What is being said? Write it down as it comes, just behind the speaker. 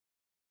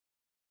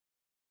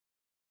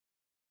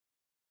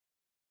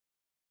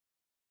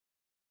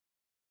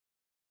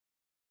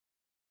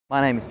My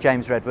name is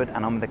James Redwood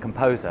and I'm the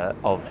composer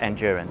of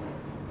Endurance.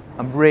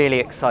 I'm really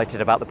excited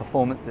about the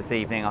performance this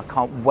evening. I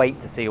can't wait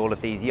to see all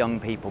of these young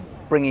people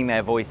bringing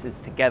their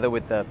voices together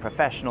with the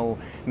professional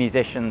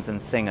musicians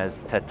and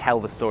singers to tell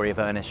the story of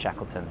Ernest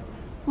Shackleton.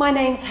 My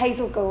name's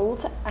Hazel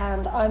Gould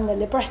and I'm the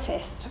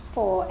librettist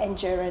for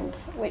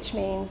Endurance, which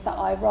means that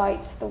I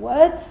write the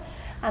words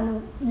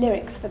and the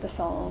lyrics for the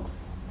songs.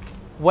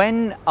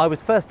 When I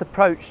was first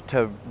approached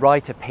to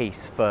write a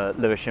piece for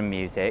Lewisham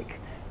Music,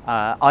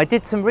 I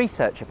did some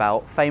research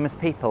about famous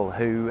people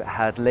who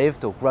had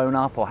lived or grown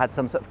up or had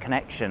some sort of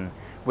connection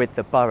with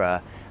the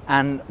borough,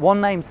 and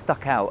one name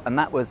stuck out, and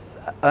that was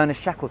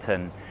Ernest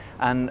Shackleton.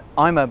 And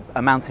I'm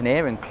a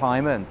mountaineer and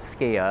climber and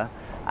skier,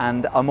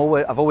 and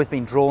I've always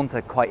been drawn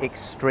to quite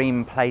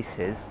extreme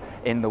places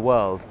in the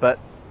world, but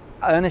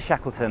Ernest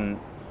Shackleton,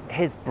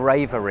 his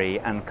bravery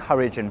and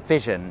courage and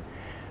vision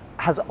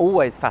has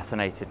always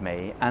fascinated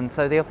me, and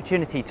so the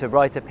opportunity to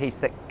write a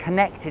piece that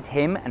connected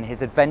him and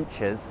his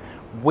adventures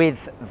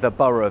with the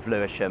borough of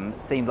Lewisham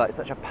seemed like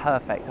such a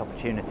perfect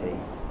opportunity.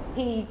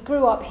 He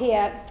grew up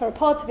here for a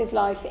part of his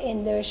life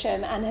in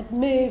Lewisham and had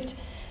moved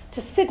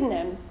to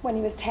Sydenham when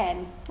he was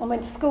 10 and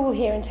went to school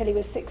here until he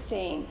was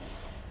 16.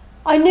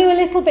 I knew a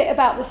little bit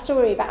about the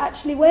story, but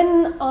actually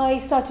when I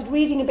started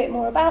reading a bit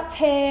more about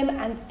him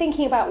and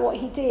thinking about what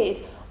he did,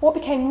 what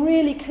became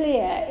really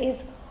clear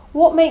is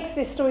what makes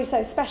this story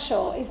so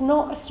special is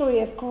not a story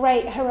of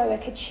great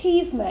heroic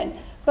achievement,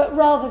 but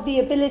rather the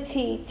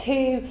ability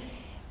to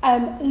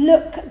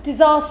look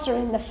disaster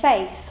in the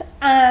face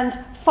and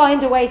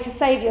find a way to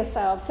save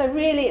yourself. So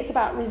really it's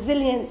about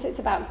resilience, it's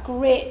about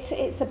grit,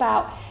 it's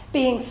about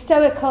being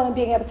stoical and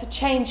being able to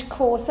change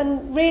course,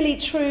 and really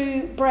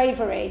true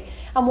bravery.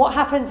 And what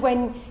happens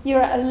when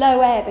you're at a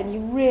low ebb and you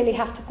really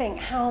have to think,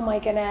 how am I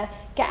going to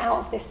get out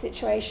of this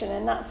situation?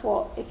 And that's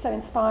what is so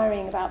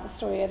inspiring about the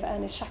story of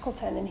Ernest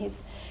Shackleton and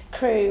his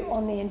crew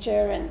on the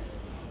Endurance.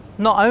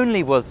 Not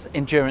only was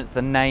Endurance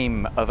the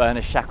name of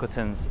Ernest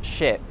Shackleton's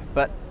ship,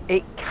 but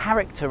it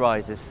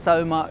characterises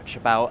so much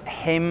about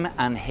him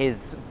and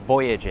his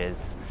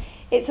voyages.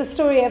 It's a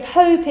story of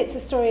hope, it's a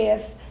story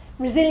of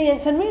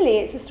resilience, and really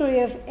it's a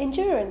story of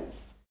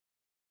endurance.